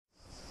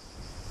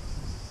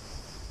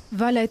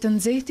Vala e të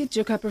nxehtit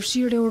që ka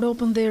përfshirë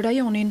Europën dhe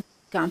rajonin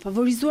kanë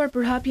favorizuar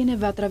përhapjen e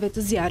vatrave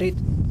të zjarrit.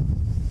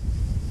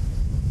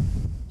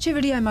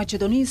 Qeveria e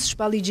Maqedonisë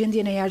shpalli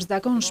gjendjen e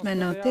jashtëzakonshme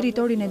në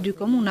territorin e dy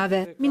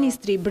komunave.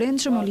 Ministri i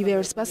Brendshëm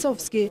Oliver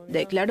Spasovski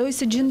deklaroi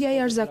se gjendja e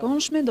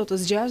jashtëzakonshme do të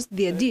zgjasë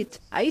 10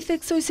 ditë. Ai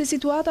theksoi se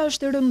situata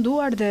është e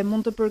rënduar dhe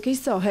mund të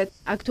përkeqësohet.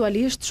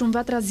 Aktualisht shumë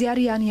vatra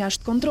zjarri janë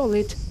jashtë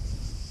kontrollit.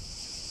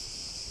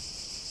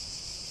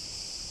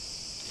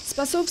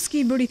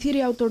 Spasovski i bëri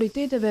thirrje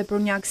autoriteteve për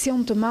një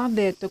aksion të madh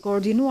dhe të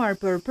koordinuar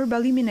për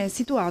përballimin e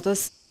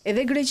situatës.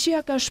 Edhe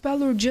Greqia ka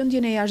shpallur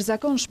gjendjen e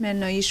jashtëzakonshme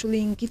në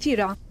ishullin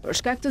Kithira, për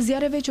shkak të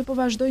zjarreve që po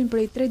vazhdojnë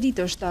prej 3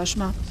 ditësh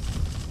tashmë.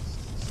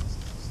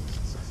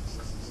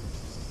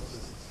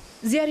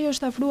 Zjarri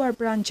është afruar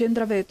pranë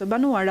qendrave të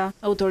banuara.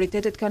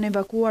 Autoritetet kanë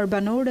evakuuar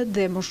banorët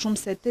dhe më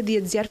shumë se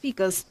 80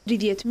 zjarfikës,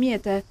 30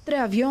 mjete,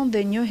 3 avion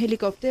dhe 1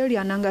 helikopter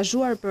janë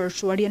angazhuar për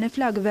shuarjen e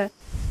flagëve.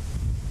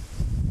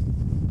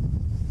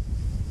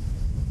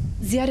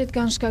 Zjarret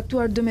kanë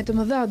shkaktuar dëme të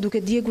mëdha duke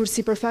djegur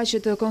sipërfaqe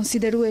të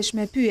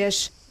konsiderueshme pyesh.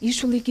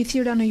 Ishulli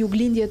Kithira në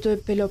juglindje të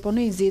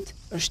Peloponezit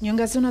është një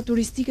nga zonat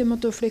turistike më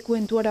të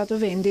frekuentuara të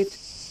vendit.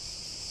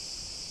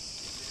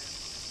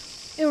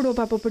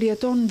 Europa po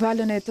përjeton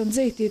valën e të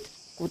nxehtit,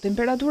 ku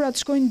temperaturat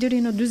shkojnë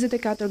deri në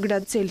 44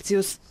 gradë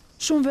Celsius.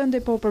 Shumë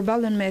vende po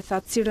përballen me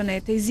thatësirën e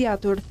të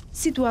zgjatur.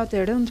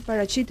 Situate rënd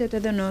paraqitet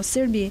edhe në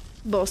Serbi,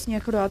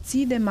 Bosnjë,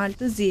 Kroaci dhe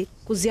Maltëzi,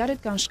 ku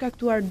zjarret kanë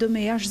shkaktuar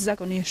dëme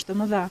jashtëzakonisht të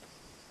mëdha.